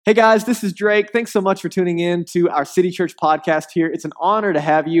Hey guys, this is Drake. Thanks so much for tuning in to our City Church podcast here. It's an honor to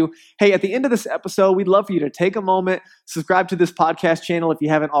have you. Hey, at the end of this episode, we'd love for you to take a moment, subscribe to this podcast channel if you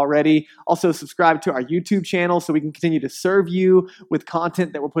haven't already. Also, subscribe to our YouTube channel so we can continue to serve you with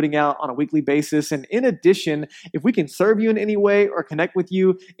content that we're putting out on a weekly basis. And in addition, if we can serve you in any way or connect with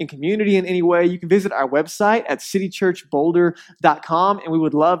you in community in any way, you can visit our website at citychurchboulder.com, and we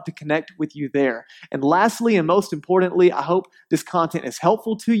would love to connect with you there. And lastly, and most importantly, I hope this content is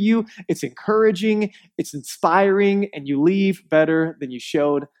helpful to you. It's encouraging, it's inspiring, and you leave better than you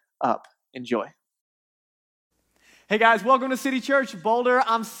showed up. Enjoy. Hey guys, welcome to City Church Boulder.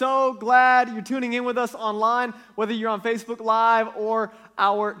 I'm so glad you're tuning in with us online, whether you're on Facebook Live or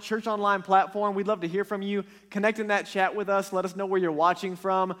our Church Online platform. We'd love to hear from you. Connect in that chat with us. Let us know where you're watching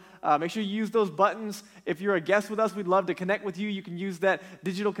from. Make sure you use those buttons. If you're a guest with us, we'd love to connect with you. You can use that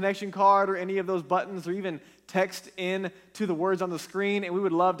digital connection card or any of those buttons, or even text in to the words on the screen, and we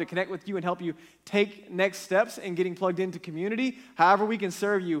would love to connect with you and help you take next steps in getting plugged into community. However we can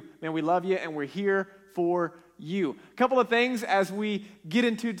serve you, man, we love you, and we're here for you. A couple of things as we get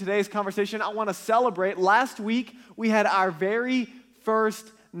into today's conversation. I want to celebrate. Last week, we had our very first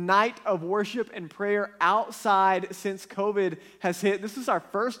night of worship and prayer outside since COVID has hit. This is our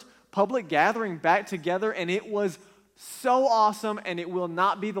first public gathering back together, and it was so awesome, and it will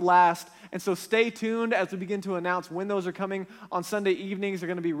not be the last. And so stay tuned as we begin to announce when those are coming on Sunday evenings. They're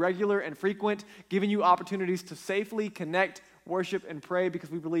going to be regular and frequent, giving you opportunities to safely connect, worship, and pray, because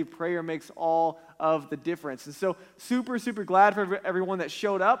we believe prayer makes all of the difference. And so super, super glad for everyone that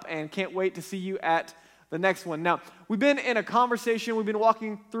showed up, and can't wait to see you at the next one. Now, we've been in a conversation, we've been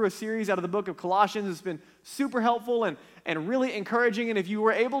walking through a series out of the book of Colossians. It's been super helpful and really encouraging. And if you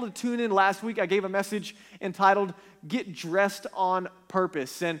were able to tune in last week, I gave a message entitled, Get Dressed on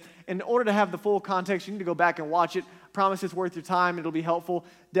Purpose. And in order to have the full context, you need to go back and watch it. I promise it's worth your time. It'll be helpful,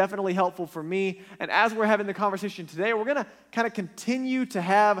 definitely helpful for me. And as we're having the conversation today, we're going to kind of continue to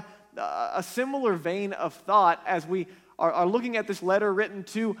have a similar vein of thought as we are looking at this letter written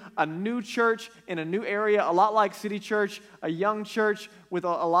to a new church in a new area, a lot like City Church, a young church with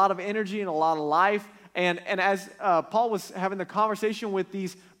a lot of energy and a lot of life. And as Paul was having the conversation with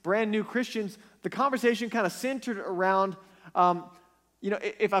these brand new Christians, the conversation kind of centered around,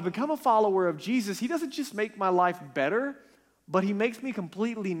 if I become a follower of Jesus, he doesn't just make my life better, but he makes me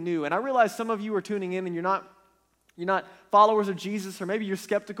completely new. And I realize some of you are tuning in and you're not followers of Jesus, or maybe you're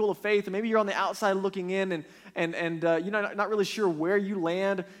skeptical of faith, or maybe you're on the outside looking in and you're not really sure where you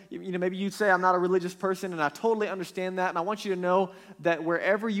land. Maybe you'd say, I'm not a religious person, and I totally understand that. And I want you to know that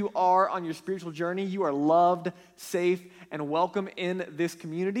wherever you are on your spiritual journey, you are loved, safe, and welcome in this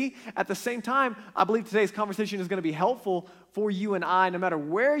community. At the same time, I believe today's conversation is going to be helpful for you and I, no matter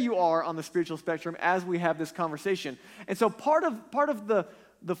where you are on the spiritual spectrum, as we have this conversation. And so part of the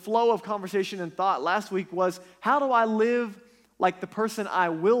flow of conversation and thought last week was, how do I live like the person I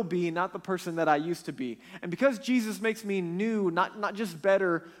will be, not the person that I used to be? And because Jesus makes me new, not just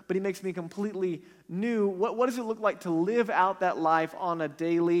better, but he makes me completely new, what does it look like to live out that life on a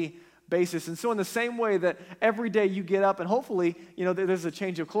daily basis? And so in the same way that every day you get up and hopefully, there's a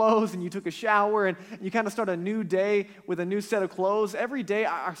change of clothes and you took a shower and you kind of start a new day with a new set of clothes, every day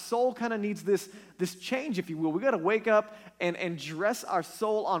our soul kind of needs this change, if you will. We got to wake up and dress our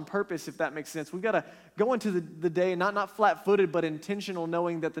soul on purpose, if that makes sense. We've got to go into the day not flat-footed, but intentional,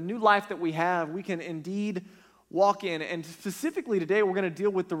 knowing that the new life that we have, we can indeed walk in. And specifically today, we're going to deal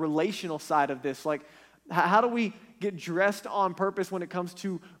with the relational side of this. Like, how do we get dressed on purpose when it comes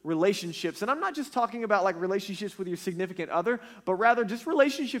to relationships? And I'm not just talking about like relationships with your significant other, but rather just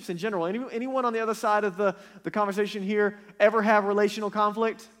relationships in general. Anyone on the other side of the conversation here ever have relational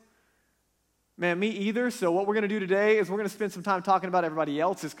conflict? Man, me either. So what we're going to do today is we're going to spend some time talking about everybody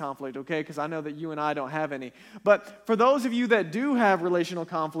else's conflict, okay? Because I know that you and I don't have any. But for those of you that do have relational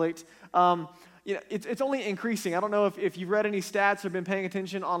conflict, it's only increasing. I don't know if you've read any stats or been paying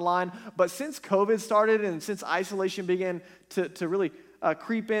attention online, but since COVID started and since isolation began to really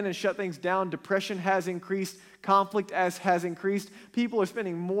creep in and shut things down, depression has increased, conflict has increased. People are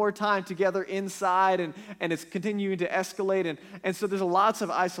spending more time together inside, and it's continuing to escalate. And so there's lots of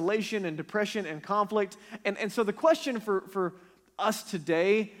isolation and depression and conflict. And so the question for us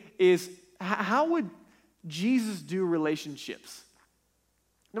today is, how would Jesus do relationships?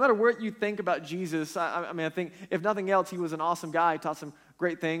 No matter what you think about Jesus, I think if nothing else, he was an awesome guy. He taught some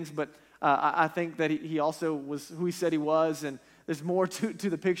great things, but I think that he also was who he said he was, and there's more to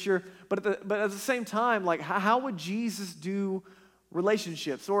the picture. But at the same time, like, how would Jesus do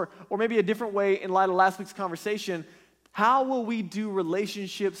relationships? Or maybe a different way, in light of last week's conversation, how will we do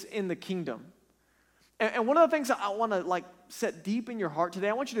relationships in the kingdom? And one of the things I want to set deep in your heart today.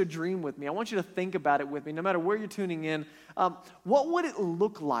 I want you to dream with me. I want you to think about it with me, no matter where you're tuning in. What would it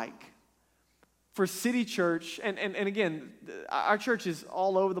look like for City Church? And again, our church is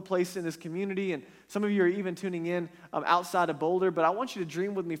all over the place in this community, and some of you are even tuning in outside of Boulder, but I want you to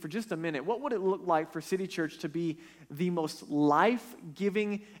dream with me for just a minute. What would it look like for City Church to be the most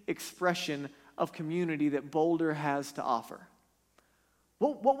life-giving expression of community that Boulder has to offer?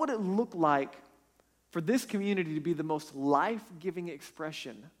 What would it look like for this community to be the most life-giving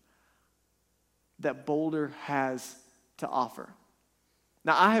expression that Boulder has to offer?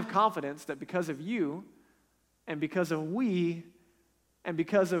 Now, I have confidence that because of you and because of we and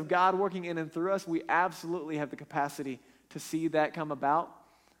because of God working in and through us, we absolutely have the capacity to see that come about.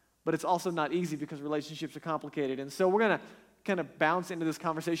 But it's also not easy because relationships are complicated. And so we're going to kind of bounce into this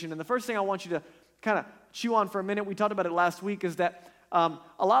conversation. And the first thing I want you to kind of chew on for a minute, we talked about it last week, is that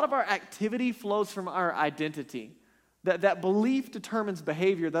a lot of our activity flows from our identity. That belief determines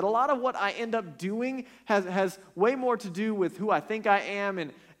behavior, that a lot of what I end up doing has way more to do with who I think I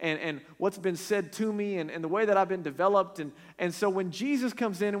am and what's been said to me and the way that I've been developed. And so when Jesus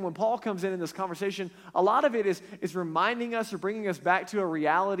comes in and when Paul comes in this conversation, a lot of it is reminding us or bringing us back to a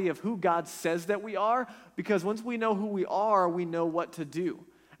reality of who God says that we are, because once we know who we are, we know what to do.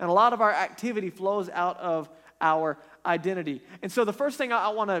 And a lot of our activity flows out of our identity. And so the first thing I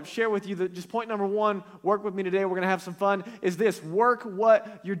want to share with you, that just point number one, work with me today, we're going to have some fun, is this: work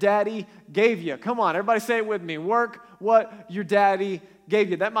what your daddy gave you. Come on, everybody say it with me. Work what your daddy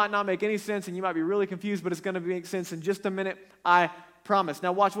gave you. That might not make any sense and you might be really confused, but it's going to make sense in just a minute, I promise.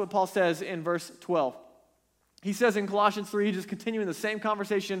 Now watch what Paul says in verse 12. He says in Colossians 3, just continuing the same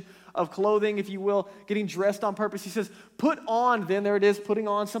conversation of clothing, if you will, getting dressed on purpose. He says, put on, then there it is, putting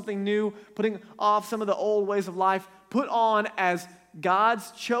on something new, putting off some of the old ways of life. Put on as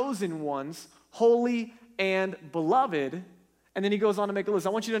God's chosen ones, holy and beloved. And then he goes on to make a list. I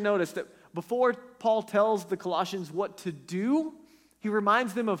want you to notice that before Paul tells the Colossians what to do, he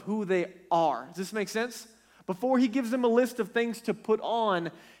reminds them of who they are. Does this make sense? Before he gives them a list of things to put on,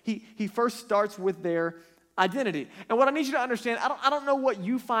 he first starts with their identity. And what I need you to understand, I don't know what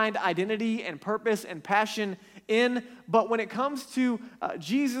you find identity and purpose and passion in, but when it comes to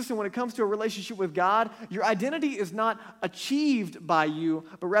Jesus and when it comes to a relationship with God, your identity is not achieved by you,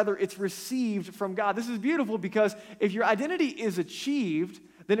 but rather it's received from God. This is beautiful because if your identity is achieved,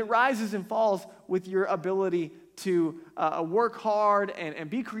 then it rises and falls with your ability to work hard and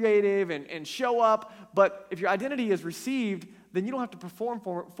be creative and show up. But if your identity is received, then you don't have to perform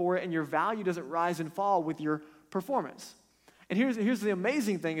for it, and your value doesn't rise and fall with your performance. And here's the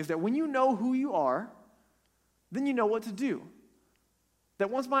amazing thing, is that when you know who you are, then you know what to do. That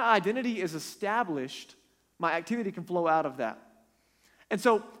once my identity is established, my activity can flow out of that. And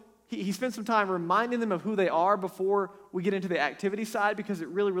so he spent some time reminding them of who they are before we get into the activity side, because it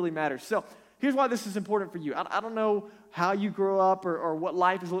really, really matters. So here's why this is important for you. I don't know how you grow up or what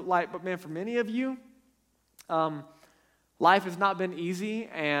life has looked like, but man, for many of you, life has not been easy,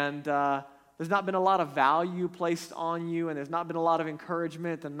 and there's not been a lot of value placed on you, and there's not been a lot of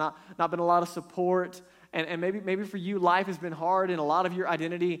encouragement, and not been a lot of support. And maybe for you, life has been hard, and a lot of your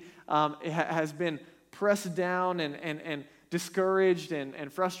identity has been pressed down and discouraged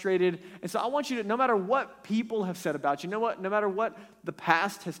and frustrated. And so I want you to, no matter what people have said about you, no matter what the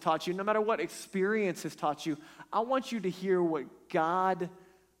past has taught you, no matter what experience has taught you, I want you to hear what God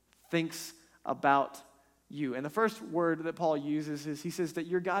thinks about you. And the first word that Paul uses is, he says that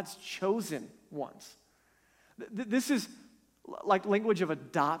you're God's chosen ones. This is like language of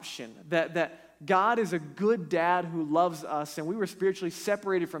adoption, that God is a good dad who loves us, and we were spiritually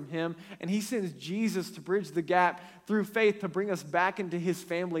separated from him, and he sends Jesus to bridge the gap through faith to bring us back into his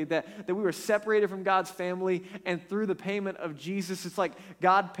family, that we were separated from God's family, and through the payment of Jesus, it's like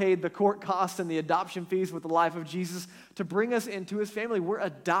God paid the court costs and the adoption fees with the life of Jesus to bring us into his family. We're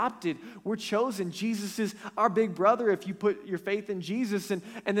adopted. We're chosen. Jesus is our big brother if you put your faith in Jesus, and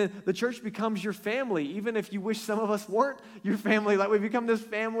then the church becomes your family, even if you wish some of us weren't your family. Like, we become this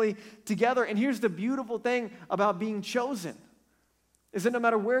family together. And here's the beautiful thing about being chosen, is that no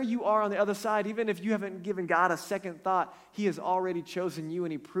matter where you are on the other side, even if you haven't given God a second thought, he has already chosen you,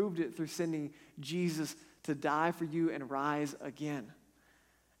 and he proved it through sending Jesus to die for you and rise again.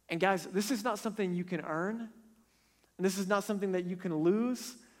 And guys, this is not something you can earn, and this is not something that you can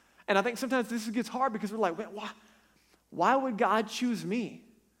lose. And I think sometimes this gets hard because we're like, why would God choose me?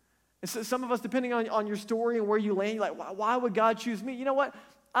 And so some of us, depending on your story and where you land, you're like, why would God choose me? You know what?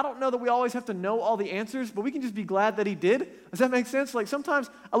 I don't know that we always have to know all the answers, but we can just be glad that he did. Does that make sense? Like, sometimes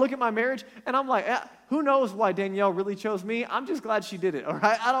I look at my marriage and I'm like, who knows why Danielle really chose me? I'm just glad she did it, all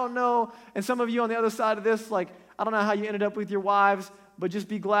right? I don't know. And some of you on the other side of this, like, I don't know how you ended up with your wives, but just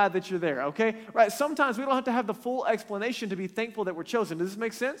be glad that you're there, okay? Right? Sometimes we don't have to have the full explanation to be thankful that we're chosen. Does this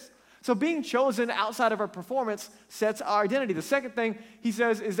make sense? So being chosen outside of our performance sets our identity. The second thing he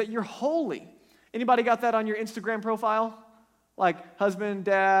says is that you're holy. Anybody got that on your Instagram profile? Like, husband,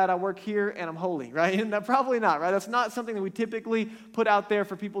 dad, I work here, and I'm holy, right? And probably not, right? That's not something that we typically put out there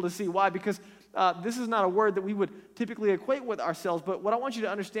for people to see. Why? Because this is not a word that we would typically equate with ourselves. But what I want you to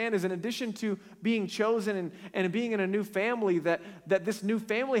understand is, in addition to being chosen and being in a new family, that this new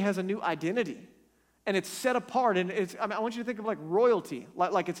family has a new identity. And it's set apart, and I want you to think of like royalty,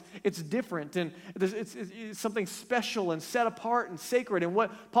 like it's different, and it's something special and set apart and sacred. And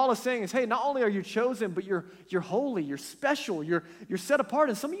what Paul is saying is, hey, not only are you chosen, but you're holy, you're special, you're set apart.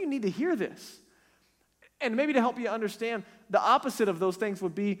 And some of you need to hear this. And maybe to help you understand, the opposite of those things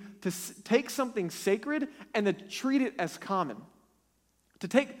would be to take something sacred and to treat it as common. To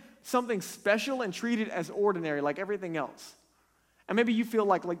take something special and treat it as ordinary, like everything else. And maybe you feel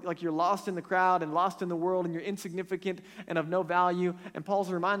like you're lost in the crowd and lost in the world and you're insignificant and of no value. And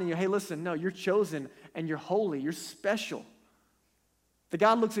Paul's reminding you, hey, listen, no, you're chosen and you're holy. You're special. That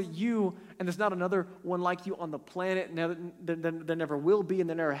God looks at you and there's not another one like you on the planet. There never will be and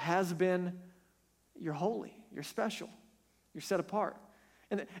there never has been. You're holy. You're special. You're set apart.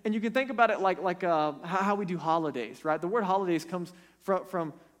 And you can think about it like how we do holidays, right? The word holidays comes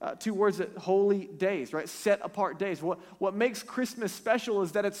from two words, that holy days, right? Set apart days. What makes Christmas special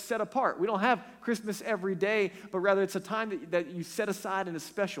is that it's set apart. We don't have Christmas every day, but rather it's a time that you set aside and is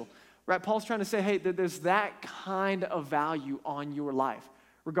special, right? Paul's trying to say, hey, there's that kind of value on your life,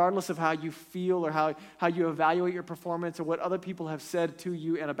 regardless of how you feel or how you evaluate your performance or what other people have said to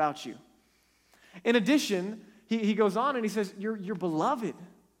you and about you. In addition, he goes on and he says, you're beloved.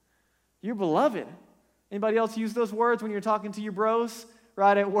 You're beloved. Anybody else use those words when you're talking to your bros,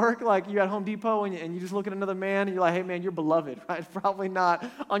 right, at work? Like you at Home Depot and you just look at another man and you're like, hey, man, you're beloved, right? Probably not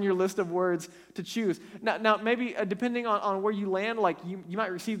on your list of words to choose. Now maybe depending on where you land, like you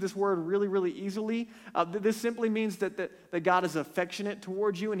might receive this word really, really easily. This simply means that God is affectionate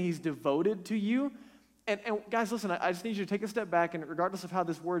towards you and he's devoted to you. And guys, listen, I just need you to take a step back, and regardless of how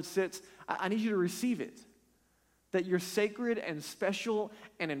this word sits, I need you to receive it. That you're sacred and special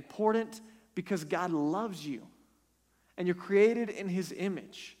and important because God loves you. And you're created in his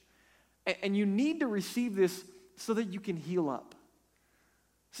image. And you need to receive this so that you can heal up.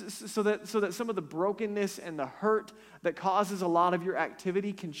 So that some of the brokenness and the hurt that causes a lot of your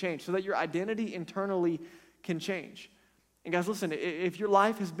activity can change. So that your identity internally can change. And guys, listen, if your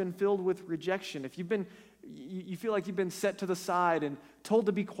life has been filled with rejection, if you feel like you've been set to the side and told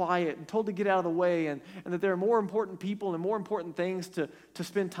to be quiet and told to get out of the way and that there are more important people and more important things to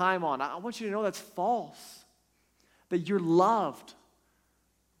spend time on, I want you to know that's false. That you're loved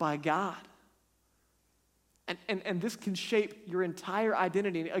by God. And this can shape your entire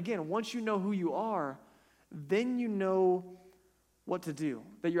identity. And again, once you know who you are, then you know what to do.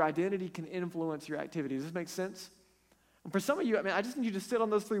 That your identity can influence your activity. Does this make sense? And for some of you, I just need you to sit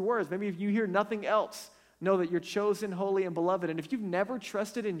on those three words. Maybe if you hear nothing else, know that you're chosen, holy, and beloved. And if you've never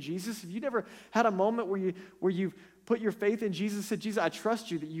trusted in Jesus, if you never had a moment where you've put your faith in Jesus, said, Jesus, I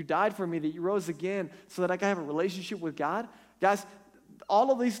trust you, that you died for me, that you rose again so that I can have a relationship with God. Guys,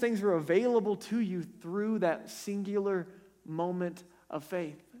 all of these things are available to you through that singular moment of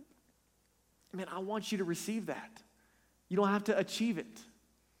faith. Man, I want you to receive that. You don't have to achieve it.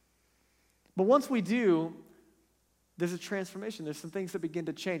 But once we do, there's a transformation. There's some things that begin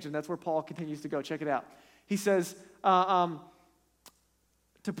to change, and that's where Paul continues to go. Check it out. He says, to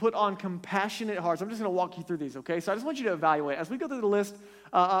put on compassionate hearts. I'm just going to walk you through these, okay? So I just want you to evaluate. As we go through the list,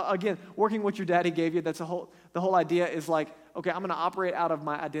 again, working what your daddy gave you, the whole idea is like, okay, I'm going to operate out of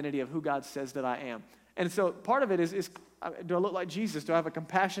my identity of who God says that I am. And so part of it is do I look like Jesus? Do I have a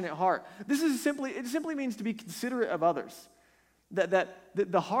compassionate heart? It simply means to be considerate of others. That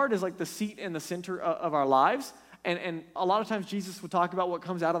the heart is like the seat and the center of our lives. And a lot of times Jesus would talk about what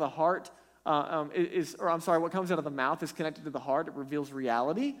comes out of the heart what comes out of the mouth is connected to the heart. It reveals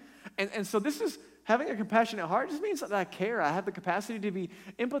reality. And so this is, having a compassionate heart just means that I care. I have the capacity to be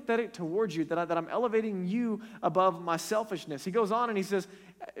empathetic towards you, that I'm elevating you above my selfishness. He goes on and he says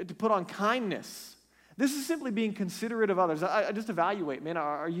to put on kindness. This is simply being considerate of others. I just evaluate, man,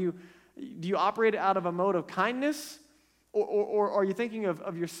 do you operate out of a mode of kindness? Or are you thinking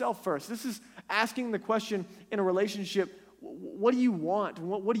of yourself first? This is asking the question in a relationship, what do you want?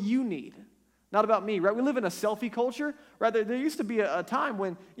 What do you need? Not about me, right? We live in a selfie culture, right? There used to be a time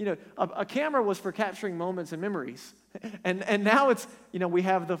when, a camera was for capturing moments and memories. And now it's, we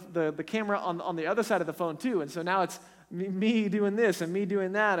have the camera on the other side of the phone too. And so now it's me doing this and me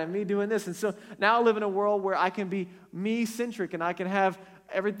doing that and me doing this. And so now I live in a world where I can be me-centric and I can have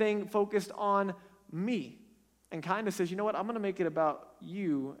everything focused on me. And kindness says, you know what, I'm going to make it about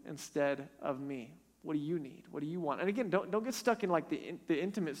you instead of me. What do you need? What do you want? And again, don't get stuck in like the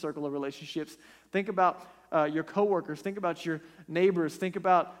intimate circle of relationships. Think about your coworkers. Think about your neighbors. Think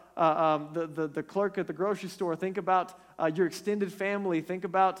about the clerk at the grocery store. Think about your extended family. Think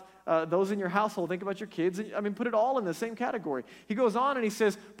about those in your household. Think about your kids. I mean, put it all in the same category. He goes on and he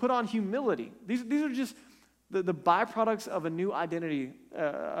says, put on humility. These are just the byproducts of a new identity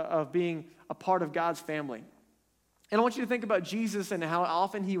of being a part of God's family. And I want you to think about Jesus and how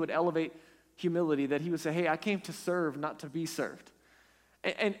often he would elevate humility, that he would say, hey, I came to serve, not to be served.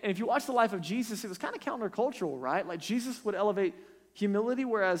 And if you watch the life of Jesus, it was kind of countercultural, right? Like Jesus would elevate humility,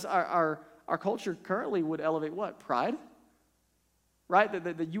 whereas our culture currently would elevate what? Pride, right?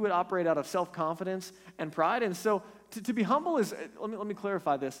 That you would operate out of self-confidence and pride. And so to be humble is, let me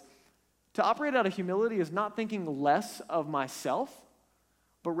clarify this. To operate out of humility is not thinking less of myself,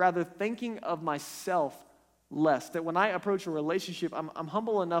 but rather thinking of myself less. That when I approach a relationship, I'm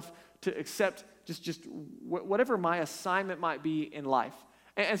humble enough to accept just whatever my assignment might be in life.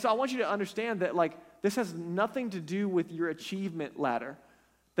 And so I want you to understand that like this has nothing to do with your achievement ladder.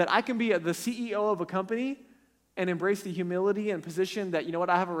 That I can be the CEO of a company and embrace the humility and position that, you know what,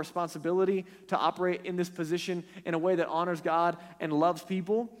 I have a responsibility to operate in this position in a way that honors God and loves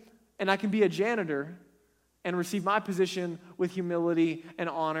people. And I can be a janitor and receive my position with humility and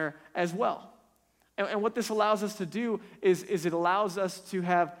honor as well. And what this allows us to do is it allows us to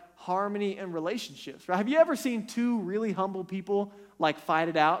have harmony in relationships, right? Have you ever seen two really humble people like fight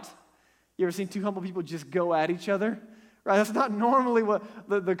it out? You ever seen two humble people just go at each other? Right? That's not normally what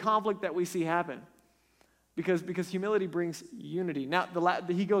the conflict that we see happen. Because humility brings unity. Now,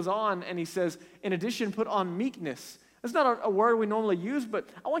 he goes on and he says, in addition, put on meekness. That's not a word we normally use, but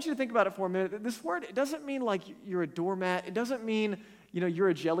I want you to think about it for a minute. This word, it doesn't mean like you're a doormat. It doesn't mean, you're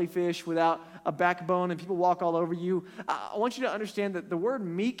a jellyfish without a backbone and people walk all over you. I want you to understand that the word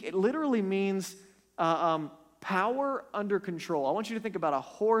meek, it literally means power under control. I want you to think about a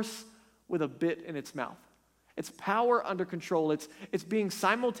horse with a bit in its mouth. It's power under control. It's being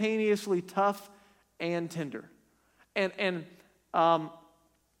simultaneously tough and tender. And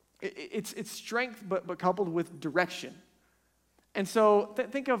it's strength, but coupled with direction. And so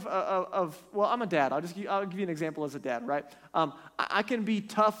think of well, I'm a dad. I'll give you an example as a dad, right? I can be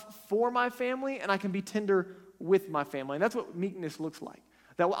tough for my family, and I can be tender with my family. And that's what meekness looks like.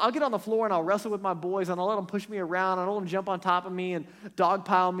 That I'll get on the floor and I'll wrestle with my boys, and I'll let them push me around, and I'll let them jump on top of me and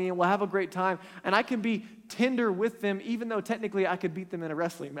dogpile me, and we'll have a great time. And I can be tender with them, even though technically I could beat them in a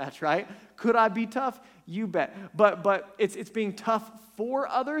wrestling match, right? Could I be tough? You bet. But it's being tough for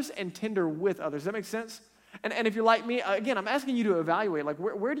others and tender with others. Does that make sense? And if you're like me, again, I'm asking you to evaluate, like,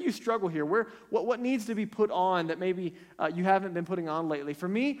 where do you struggle here? What needs to be put on that maybe you haven't been putting on lately? For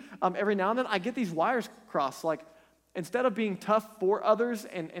me, every now and then, I get these wires crossed. Like, instead of being tough for others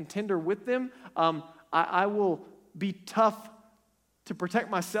and tender with them, I will be tough to protect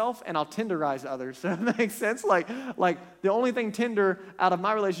myself, and I'll tenderize others. Does that make sense? Like the only thing tender out of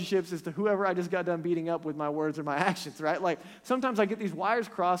my relationships is to whoever I just got done beating up with my words or my actions, right? Like sometimes I get these wires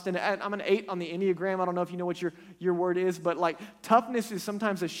crossed, and I'm an 8 on the Enneagram. I don't know if you know what your word is, but like toughness is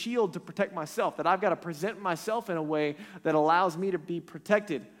sometimes a shield to protect myself, that I've got to present myself in a way that allows me to be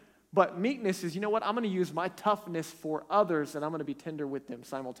protected. But meekness is, you know what, I'm going to use my toughness for others, and I'm going to be tender with them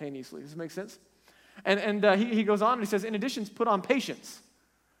simultaneously. Does this make sense? And he goes on and he says, in addition, put on patience.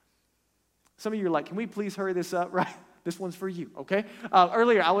 Some of you are like, can we please hurry this up, right? This one's for you, okay?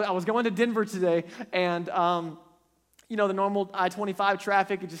 Earlier, I was going to Denver today, and the normal I-25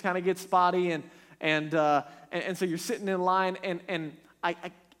 traffic, it just kind of gets spotty, and so you're sitting in line, and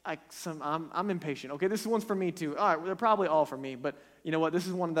I'm impatient, okay? This one's for me too. All right, well, they're probably all for me, but you know what? This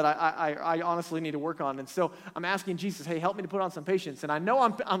is one that I honestly need to work on. And so I'm asking Jesus, hey, help me to put on some patience. And I know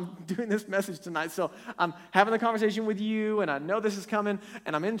I'm doing this message tonight, so I'm having the conversation with you, and I know this is coming,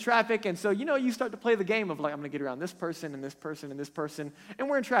 and I'm in traffic. And so, you start to play the game of like, I'm going to get around this person and this person and this person, and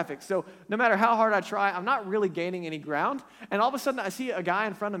we're in traffic. So no matter how hard I try, I'm not really gaining any ground. And all of a sudden, I see a guy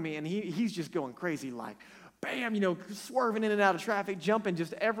in front of me, and he's just going crazy, like, bam, swerving in and out of traffic, jumping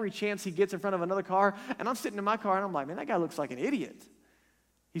just every chance he gets in front of another car. And I'm sitting in my car, and I'm like, man, that guy looks like an idiot.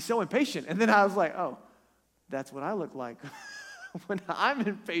 He's so impatient. And then I was like, oh, that's what I look like when I'm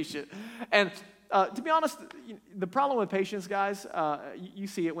impatient. And to be honest, the problem with patience, guys, you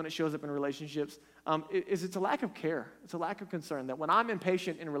see it when it shows up in relationships, is it's a lack of care. It's a lack of concern. That when I'm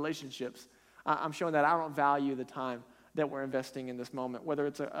impatient in relationships, I'm showing that I don't value the time that we're investing in this moment, whether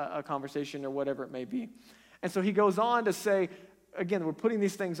it's a conversation or whatever it may be. And so he goes on to say, again, we're putting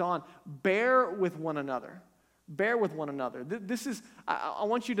these things on, bear with one another. Bear with one another. This is, I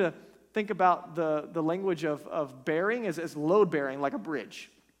want you to think about the language of bearing as load bearing, like a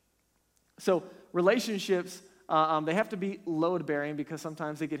bridge. So relationships, they have to be load bearing because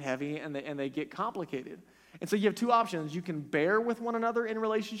sometimes they get heavy and they get complicated. And so you have two options. You can bear with one another in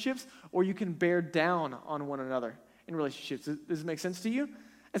relationships, or you can bear down on one another in relationships. Does this make sense to you?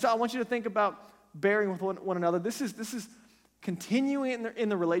 And so I want you to think about bearing with one another. This is continuing in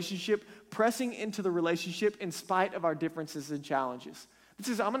the relationship, pressing into the relationship in spite of our differences and challenges. This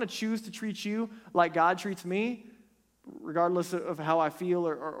is, I'm going to choose to treat you like God treats me, regardless of how I feel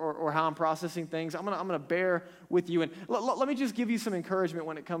or how I'm processing things. I'm gonna bear with you. And let me just give you some encouragement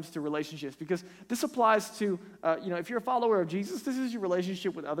when it comes to relationships, because this applies to, if you're a follower of Jesus, this is your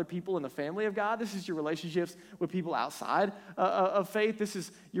relationship with other people in the family of God. This is your relationships with people outside of faith. This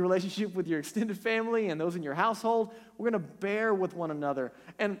is your relationship with your extended family and those in your household. We're going to bear with one another.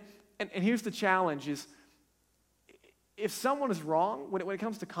 And here's the challenge is, if someone is wrong, when it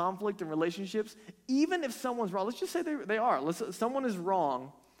comes to conflict and relationships, even if someone's wrong, let's just say they are. Someone is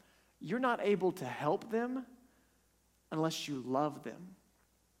wrong, you're not able to help them unless you love them.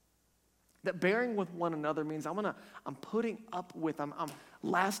 That bearing with one another means I'm putting up with, I'm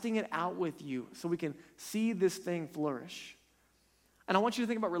lasting it out with you so we can see this thing flourish. And I want you to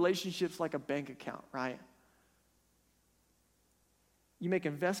think about relationships like a bank account, right? You make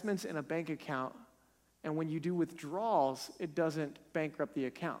investments in a bank account, and when you do withdrawals, it doesn't bankrupt the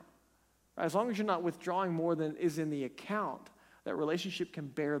account. As long as you're not withdrawing more than is in the account, that relationship can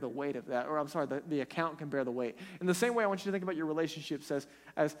bear the weight of that. Or I'm sorry, the account can bear the weight. In the same way, I want you to think about your relationships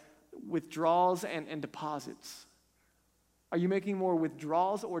as withdrawals and deposits. Are you making more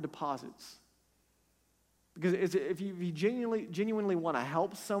withdrawals or deposits? Because if you genuinely want to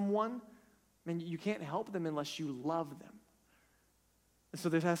help someone, you can't help them unless you love them. And so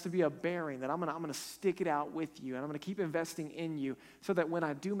there has to be a bearing that I'm gonna stick it out with you, and I'm gonna keep investing in you so that when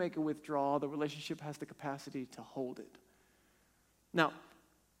I do make a withdrawal, the relationship has the capacity to hold it. Now,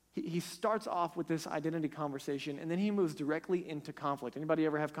 he starts off with this identity conversation, and then he moves directly into conflict. Anybody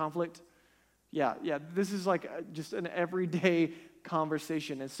ever have conflict? Yeah, this is like just an everyday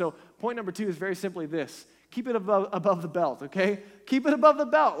conversation. And so point number 2 is very simply this. Keep it above the belt, okay? Keep it above the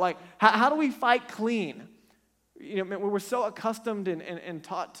belt. Like, how do we fight clean? We're so accustomed and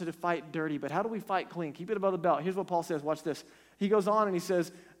taught to fight dirty, but how do we fight clean? Keep it above the belt. Here's what Paul says. Watch this. He goes on and he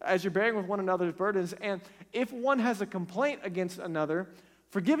says, as you're bearing with one another's burdens, and if one has a complaint against another,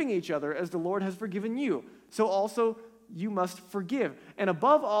 forgiving each other as the Lord has forgiven you, so also you must forgive. And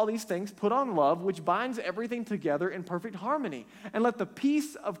above all these things, put on love, which binds everything together in perfect harmony. And let the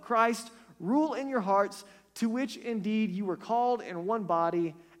peace of Christ rule in your hearts, to which indeed you were called in one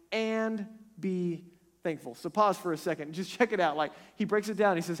body, and be thankful. So pause for a second. Just check it out. Like, he breaks it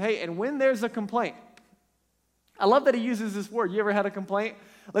down. He says, hey, and when there's a complaint, I love that he uses this word. You ever had a complaint?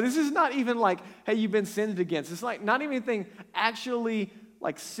 Like, this is not even like, hey, you've been sinned against. It's like not even anything actually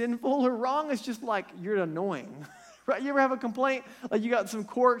like sinful or wrong. It's just like you're annoying. Right? You ever have a complaint? Like, you got some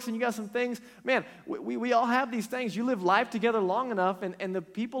quirks and you got some things. Man, we all have these things. You live life together long enough, and the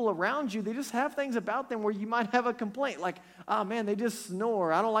people around you, they just have things about them where you might have a complaint. Like, oh man, they just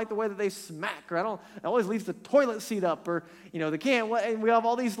snore. I don't like the way that they smack. Or it always leaves the toilet seat up. Or, they can't. And we have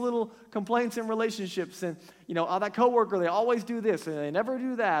all these little complaints in relationships. And, oh, that coworker, they always do this and they never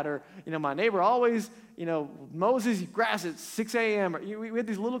do that. Or, my neighbor always, mows his grass at 6 a.m. We have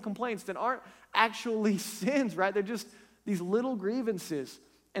these little complaints that aren't actually sins, right? They're just these little grievances.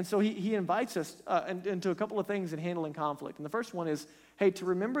 And so he invites us into a couple of things in handling conflict. And the first one is, hey, to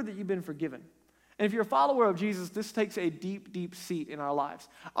remember that you've been forgiven. And if you're a follower of Jesus, this takes a deep, deep seat in our lives.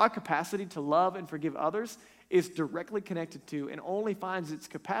 Our capacity to love and forgive others is directly connected to and only finds its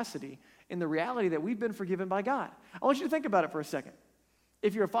capacity in the reality that we've been forgiven by God. I want you to think about it for a second.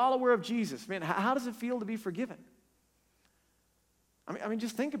 If you're a follower of Jesus, man, how does it feel to be forgiven? I mean,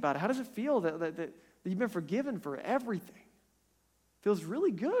 just think about it. How does it feel that you've been forgiven for everything? Feels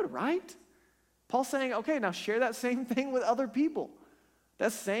really good, right? Paul's saying, okay, now share that same thing with other people.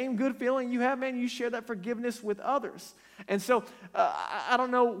 That same good feeling you have, man, you share that forgiveness with others. And so I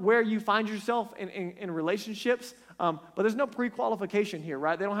don't know where you find yourself in relationships, but there's no pre-qualification here,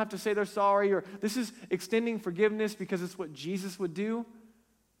 right? They don't have to say they're sorry, or this is extending forgiveness because it's what Jesus would do,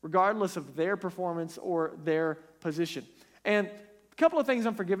 regardless of their performance or their position. And a couple of things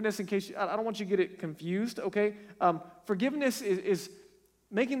on forgiveness in case I don't want you to get it confused, okay? Forgiveness is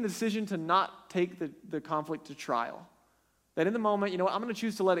making the decision to not take the conflict to trial. That in the moment, I'm going to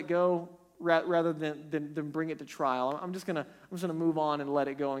choose to let it go. rather than bring it to trial. I'm just gonna move on and let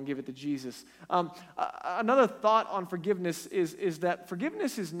it go and give it to Jesus. Another thought on forgiveness is that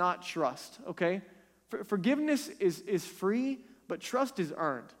forgiveness is not trust. Okay, forgiveness is free, but trust is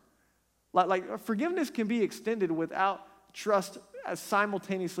earned. Like forgiveness can be extended without trust as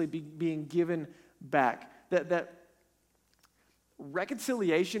simultaneously being given back. That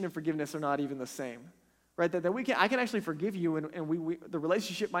reconciliation and forgiveness are not even the same. Right, that I can actually forgive you, and the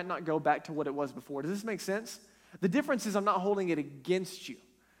relationship might not go back to what it was before. Does this make sense? The difference is I'm not holding it against you.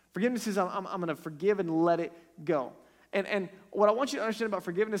 Forgiveness is I'm going to forgive and let it go. And what I want you to understand about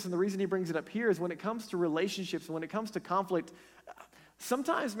forgiveness, and the reason he brings it up here, is when it comes to relationships, when it comes to conflict,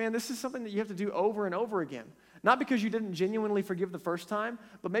 sometimes, man, this is something that you have to do over and over again. Not because you didn't genuinely forgive the first time,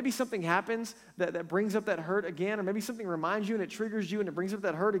 but maybe something happens that brings up that hurt again, or maybe something reminds you and it triggers you and it brings up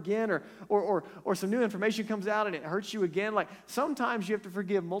that hurt again, or some new information comes out and it hurts you again. Like sometimes you have to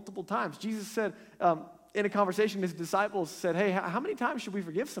forgive multiple times. Jesus said in a conversation, his disciples said, hey, how many times should we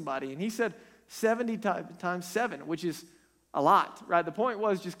forgive somebody? And he said 70 times 7, which is a lot, right? The point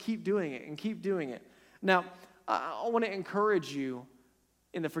was just keep doing it and keep doing it. Now, I want to encourage you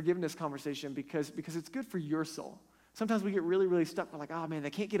in the forgiveness conversation because it's good for your soul. Sometimes we get really, really stuck. We're like, oh man, they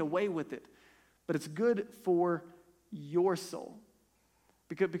can't get away with it. But it's good for your soul.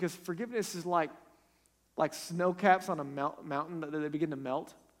 Because forgiveness is like snow caps on a mountain that they begin to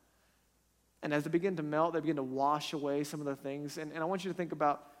melt. And as they begin to melt, they begin to wash away some of the things. And I want you to think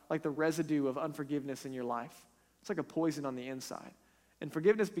about like the residue of unforgiveness in your life. It's like a poison on the inside. And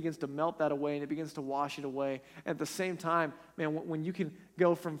forgiveness begins to melt that away, and it begins to wash it away. At the same time, man, when you can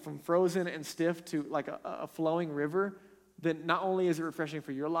go from frozen and stiff to like a flowing river, then not only is it refreshing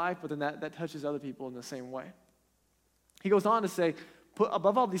for your life, but then that touches other people in the same way. He goes on to say,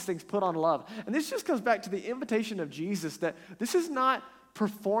 above all these things, put on love. And this just comes back to the invitation of Jesus that this is not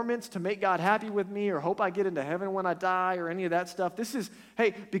performance to make God happy with me or hope I get into heaven when I die or any of that stuff. This is,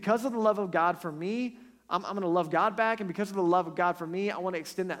 hey, because of the love of God for me, I'm going to love God back, and because of the love of God for me, I want to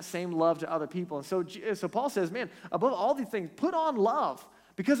extend that same love to other people. And so Paul says, man, above all these things, put on love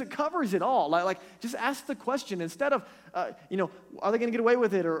because it covers it all. Like just ask the question instead of, are they going to get away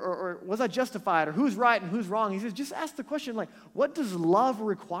with it, or was I justified, or who's right and who's wrong? He says, just ask the question, like, what does love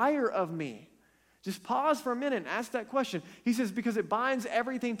require of me? Just pause for a minute and ask that question. He says, because it binds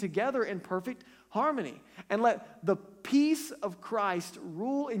everything together in perfect harmony. And let the peace of Christ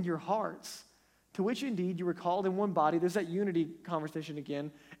rule in your hearts, to which indeed you were called in one body. There's that unity conversation again.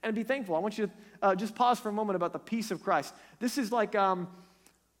 And be thankful. I want you to just pause for a moment about the peace of Christ. This is like,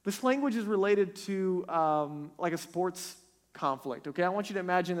 this language is related to like a sports conflict, okay? I want you to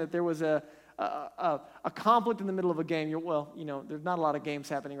imagine that there was a conflict in the middle of a game. There's not a lot of games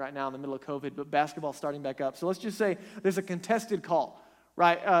happening right now in the middle of COVID, but basketball's starting back up. So let's just say there's a contested call.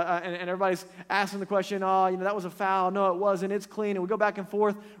 Right, and everybody's asking the question, that was a foul. No, it wasn't. It's clean. And we go back and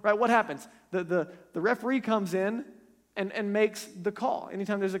forth. Right, what happens? The referee comes in and makes the call.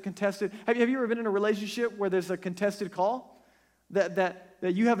 Anytime there's a contested, have you ever been in a relationship where there's a contested call? That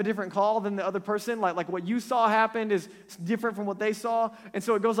you have a different call than the other person? Like what you saw happened is different from what they saw. And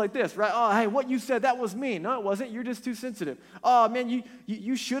so it goes like this, right? Oh, hey, what you said, that was me. No, it wasn't. You're just too sensitive. Oh, man,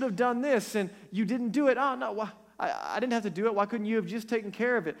 you should have done this and you didn't do it. Oh, no, why? I didn't have to do it. Why couldn't you have just taken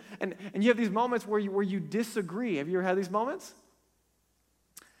care of it? And you have these moments where you disagree. Have you ever had these moments?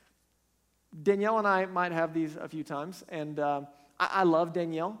 Danielle and I might have these a few times. And I love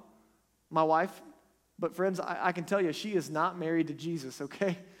Danielle, my wife. But friends, I can tell you, she is not married to Jesus,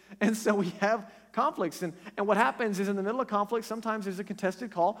 okay? And so we have conflicts. And what happens is in the middle of conflict, sometimes there's a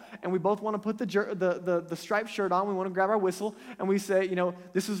contested call, and we both want to put the striped shirt on. We want to grab our whistle, and we say,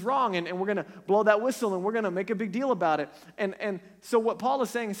 this is wrong, and we're going to blow that whistle, and we're going to make a big deal about it. And so what Paul is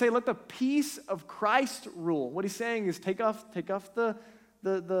saying is, let the peace of Christ rule. What he's saying is take off the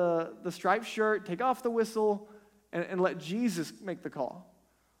striped shirt, take off the whistle, and let Jesus make the call.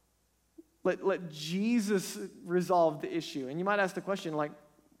 Let Jesus resolve the issue. And you might ask the question, like,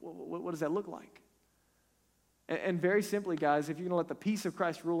 what does that look like? And very simply, guys, if you're going to let the peace of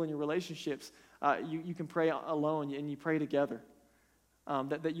Christ rule in your relationships, you can pray alone and you pray together.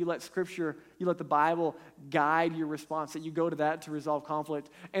 That you let Scripture, you let the Bible guide your response, that you go to that to resolve conflict.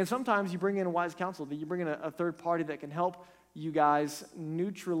 And sometimes you bring in a wise counsel, that you bring in a third party that can help you guys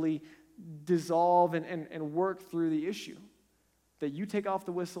neutrally dissolve and work through the issue. That you take off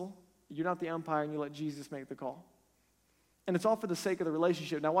the whistle, you're not the umpire, and you let Jesus make the call. And it's all for the sake of the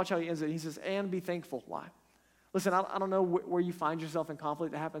relationship. Now watch how he ends it. He says, and be thankful. Why? Listen, I don't know where you find yourself in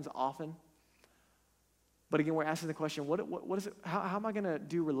conflict. It happens often. But again, we're asking the question, what is it? How am I going to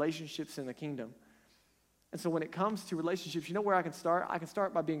do relationships in the kingdom? And so when it comes to relationships, you know where I can start? I can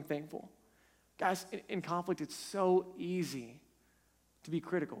start by being thankful. Guys, in conflict, it's so easy to be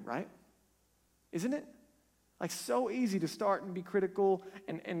critical, right? Isn't it? Like, so easy to start and be critical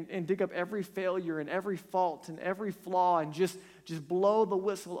and dig up every failure and every fault and every flaw and just blow the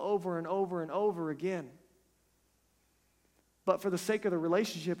whistle over and over and over again. But for the sake of the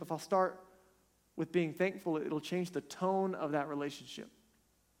relationship, if I'll start with being thankful, it'll change the tone of that relationship.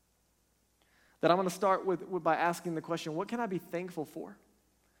 That I'm going to start with by asking the question, what can I be thankful for?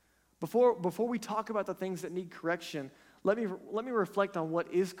 Before we talk about the things that need correction, let me reflect on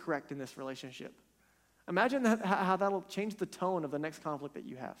what is correct in this relationship. Imagine how that'll change the tone of the next conflict that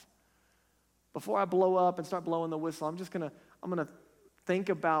you have. Before I blow up and start blowing the whistle, I'm gonna think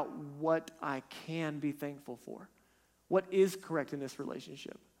about what I can be thankful for. What is correct in this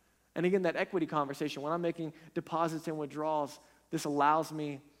relationship? And again, that equity conversation, when I'm making deposits and withdrawals, this allows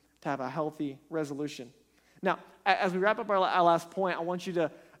me to have a healthy resolution. Now, as we wrap up our last point, I want you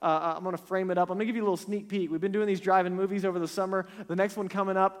to I'm going to frame it up. I'm going to give you a little sneak peek. We've been doing these drive-in movies over the summer. The next one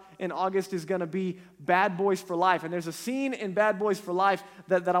coming up in August is going to be Bad Boys for Life. And there's a scene in Bad Boys for Life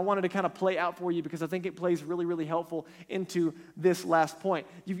that I wanted to kind of play out for you because I think it plays really, really helpful into this last point.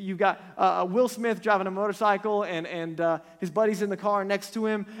 You've got Will Smith driving a motorcycle and his buddy's in the car next to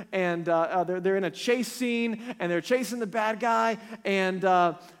him. And they're in a chase scene and they're chasing the bad guy. And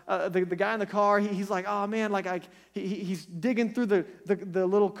the guy in the car, he's like, oh man, he's digging through the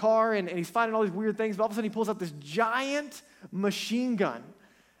little car and he's finding all these weird things, but all of a sudden he pulls out this giant machine gun.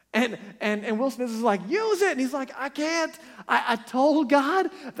 And Will Smith is like, use it. And he's like, I can't. I told God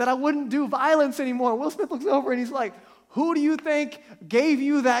that I wouldn't do violence anymore. Will Smith looks over and he's like, who do you think gave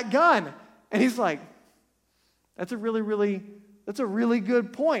you that gun? And he's like, that's a really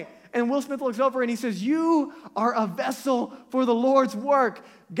good point. And Will Smith looks over and he says, you are a vessel for the Lord's work.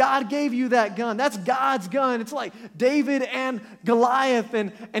 God gave you that gun. That's God's gun. It's like David and Goliath.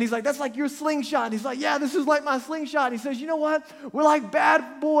 And he's like, that's like your slingshot. And he's like, yeah, this is like my slingshot. And he says, you know what? We're like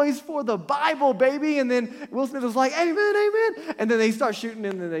bad boys for the Bible, baby. And then Will Smith is like, amen, amen. And then they start shooting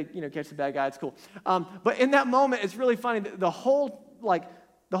and then they catch the bad guy. It's cool. But in that moment, it's really funny. The whole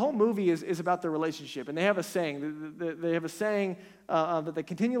movie is about their relationship. And they have a saying. They have a saying that they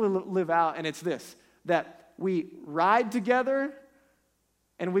continually live out. And it's this, that we ride together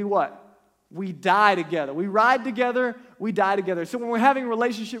and we what? We die together. We ride together, we die together. So when we're having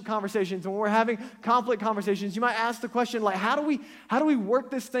relationship conversations, when we're having conflict conversations, you might ask the question, like, how do we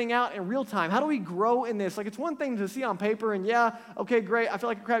work this thing out in real time? How do we grow in this? Like, it's one thing to see on paper and yeah, okay, great, I feel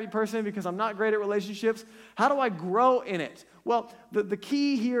like a crappy person because I'm not great at relationships. How do I grow in it? Well, the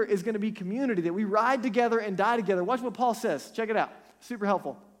key here is going to be community, that we ride together and die together. Watch what Paul says. Check it out. Super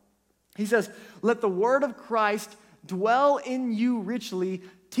helpful. He says, let the word of Christ dwell in you richly,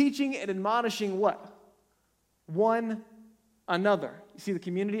 teaching and admonishing what? One another. You see the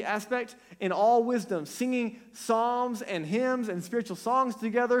community aspect? In all wisdom, singing psalms and hymns and spiritual songs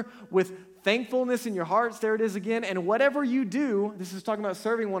together with thankfulness in your hearts. There it is again. And whatever you do, this is talking about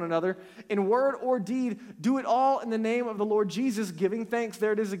serving one another, in word or deed, do it all in the name of the Lord Jesus, giving thanks,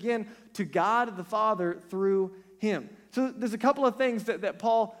 there it is again, to God the Father through him. So there's a couple of things that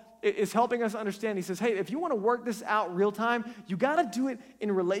Paul is helping us understand. He says, hey, if you want to work this out real time, you got to do it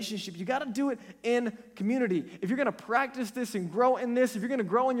in relationship. You got to do it in community. If you're going to practice this and grow in this, if you're going to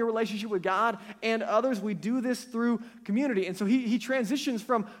grow in your relationship with God and others, we do this through community. And so he transitions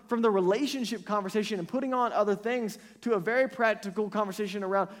from the relationship conversation and putting on other things to a very practical conversation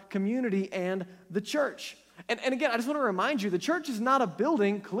around community and the church. And again, I just want to remind you, the church is not a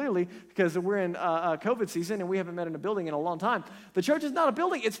building, clearly, because we're in COVID season and we haven't met in a building in a long time. The church is not a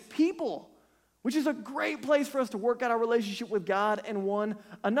building, it's people, which is a great place for us to work out our relationship with God and one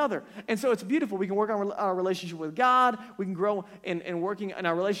another. And so it's beautiful. We can work on our relationship with God, we can grow in working in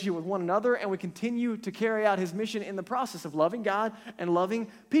our relationship with one another, and we continue to carry out his mission in the process of loving God and loving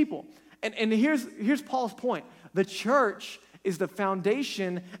people. And here's Paul's point. The church is the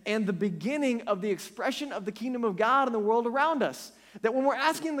foundation and the beginning of the expression of the kingdom of God in the world around us. That when we're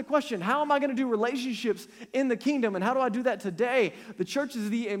asking the question, how am I going to do relationships in the kingdom and how do I do that today? The church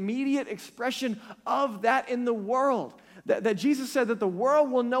is the immediate expression of that in the world. That Jesus said that the world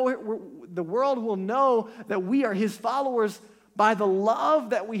will know that we are his followers by the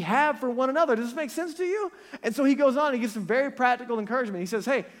love that we have for one another. Does this make sense to you? And so he goes on, he gives some very practical encouragement. He says,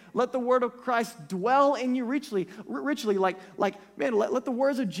 hey, let the word of Christ dwell in you richly, man, let the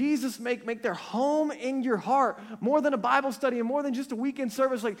words of Jesus make their home in your heart. More than a Bible study and more than just a weekend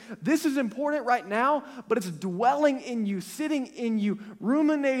service. Like, this is important right now, but it's dwelling in you, sitting in you,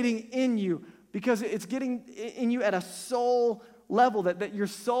 ruminating in you, because it's getting in you at a soul level, that your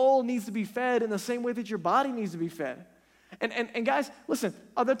soul needs to be fed in the same way that your body needs to be fed. And guys, listen,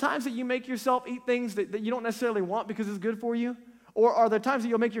 are there times that you make yourself eat things that you don't necessarily want because it's good for you? Or are there times that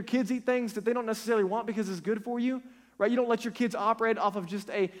you'll make your kids eat things that they don't necessarily want because it's good for you? Right? You don't let your kids operate off of just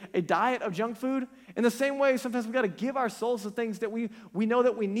a diet of junk food. In the same way, sometimes we've got to give our souls the things that we know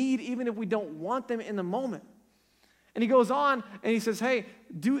that we need, even if we don't want them in the moment. And he goes on and he says, hey,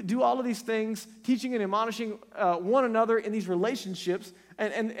 do all of these things, teaching and admonishing one another in these relationships.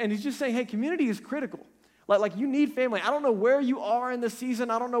 And he's just saying, hey, community is critical. Like you need family. I don't know where you are in this season.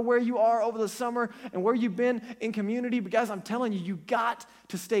 I don't know where you are over the summer and where you've been in community. But guys, I'm telling you, you got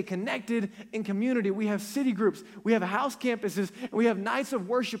to stay connected in community. We have city groups. We have house campuses. And we have nights of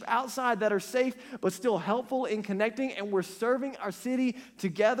worship outside that are safe but still helpful in connecting. And we're serving our city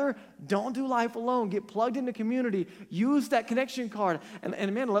together. Don't do life alone. Get plugged into community. Use that connection card.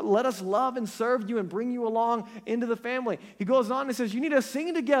 And man, let us love and serve you and bring you along into the family. He goes on and says, you need to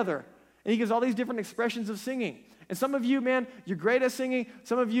sing together. And he gives all these different expressions of singing. And some of you, man, you're great at singing.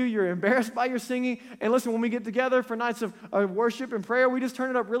 Some of you, you're embarrassed by your singing. And listen, when we get together for nights of worship and prayer, we just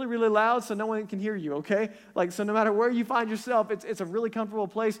turn it up really, really loud so no one can hear you, okay? So no matter where you find yourself, it's a really comfortable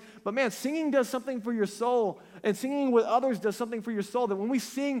place. But man, singing does something for your soul. And singing with others does something for your soul. That when we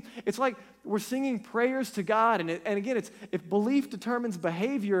sing, it's like we're singing prayers to God. And again, it's if belief determines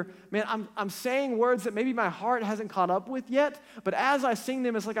behavior, man, I'm saying words that maybe my heart hasn't caught up with yet. But as I sing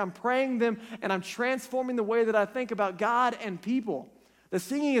them, it's like I'm praying them and I'm transforming the way that I think about God and people. The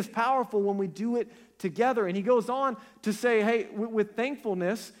singing is powerful when we do it together. And he goes on to say, hey, with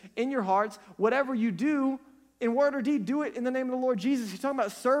thankfulness in your hearts, whatever you do, in word or deed, do it in the name of the Lord Jesus. He's talking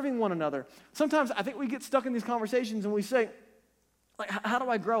about serving one another. Sometimes I think we get stuck in these conversations and we say, like, how do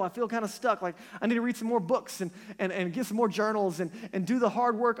I grow? I feel kind of stuck. Like, I need to read some more books and get some more journals and do the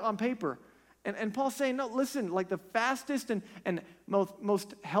hard work on paper. And Paul's saying, no, listen, like the fastest and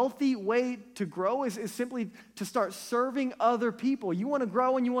most healthy way to grow is simply to start serving other people. You want to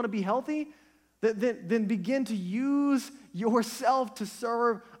grow and you want to be healthy? Then begin to use yourself to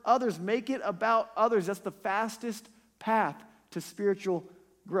serve others. Make it about others. That's the fastest path to spiritual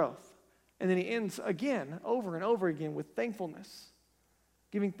growth. And then he ends again, over and over again, with thankfulness,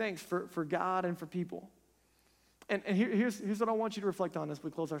 giving thanks for God and for people. And here's what I want you to reflect on as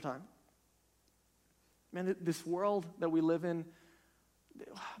we close our time. Man, this world that we live in,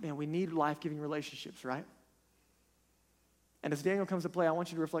 man, we need life-giving relationships, right? And as Daniel comes to play, I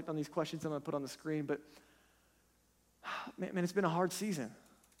want you to reflect on these questions I'm going to put on the screen. But, man, it's been a hard season.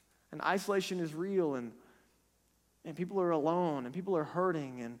 And isolation is real, and people are alone, and people are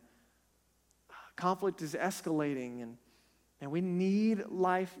hurting, and conflict is escalating, and we need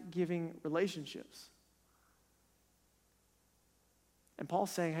life-giving relationships. And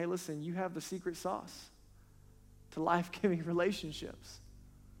Paul's saying, hey, listen, you have the secret sauce to life-giving relationships.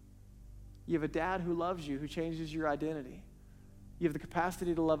 You have a dad who loves you, who changes your identity. You have the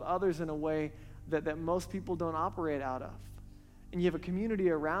capacity to love others in a way that most people don't operate out of. And you have a community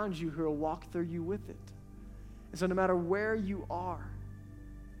around you who will walk through you with it. And so no matter where you are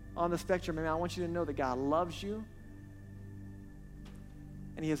on the spectrum, I want you to know that God loves you,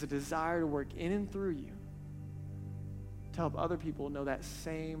 and he has a desire to work in and through you to help other people know that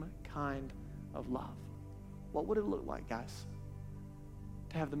same kind of love. What would it look like, guys,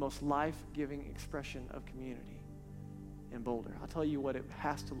 to have the most life-giving expression of community in Boulder? I'll tell you what it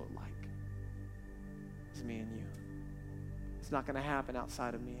has to look like. It's me and you. It's not going to happen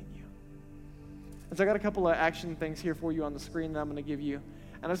outside of me and you. And so I got a couple of action things here for you on the screen that I'm going to give you.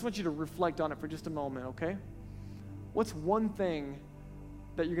 And I just want you to reflect on it for just a moment, okay? What's one thing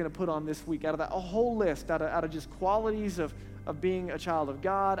that you're going to put on this week out of that a whole list, out of just qualities of being a child of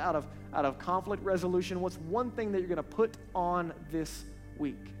God, out of conflict resolution? What's one thing that you're going to put on this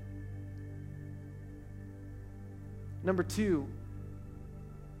week? Number 2,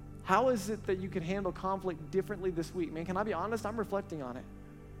 how is it that you can handle conflict differently this week? Man, can I be honest? I'm reflecting on it.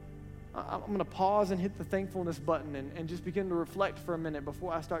 I'm going to pause and hit the thankfulness button and just begin to reflect for a minute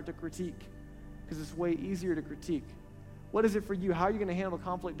before I start to critique, because it's way easier to critique. What is it for you? How are you going to handle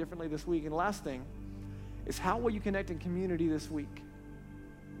conflict differently this week? And the last thing is, how will you connect in community this week?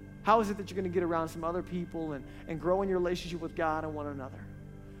 How is it that you're going to get around some other people and grow in your relationship with God and one another?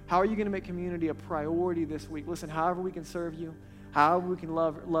 How are you going to make community a priority this week? Listen, however we can serve you, however we can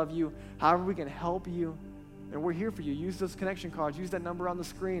love you, however we can help you, and we're here for you. Use those connection cards. Use that number on the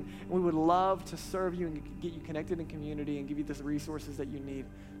screen. And we would love to serve you and get you connected in community and give you the resources that you need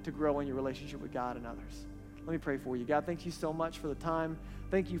to grow in your relationship with God and others. Let me pray for you. God, thank you so much for the time.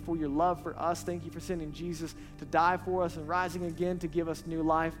 Thank you for your love for us. Thank you for sending Jesus to die for us and rising again to give us new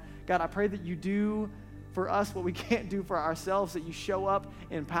life. God, I pray that you do for us what we can't do for ourselves, that you show up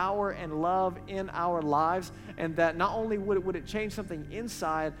in power and love in our lives, and that not only would it change something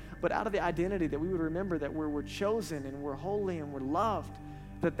inside, but out of the identity that we would remember that we're chosen and we're holy and we're loved,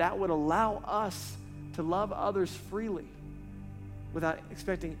 that would allow us to love others freely without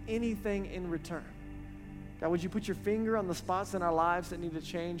expecting anything in return. God, would you put your finger on the spots in our lives that need to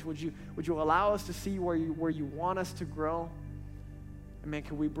change? Would you allow us to see where you want us to grow? And man,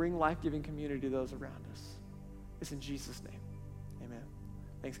 can we bring life-giving community to those around us? It's in Jesus' name. Amen.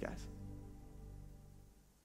 Thanks, guys.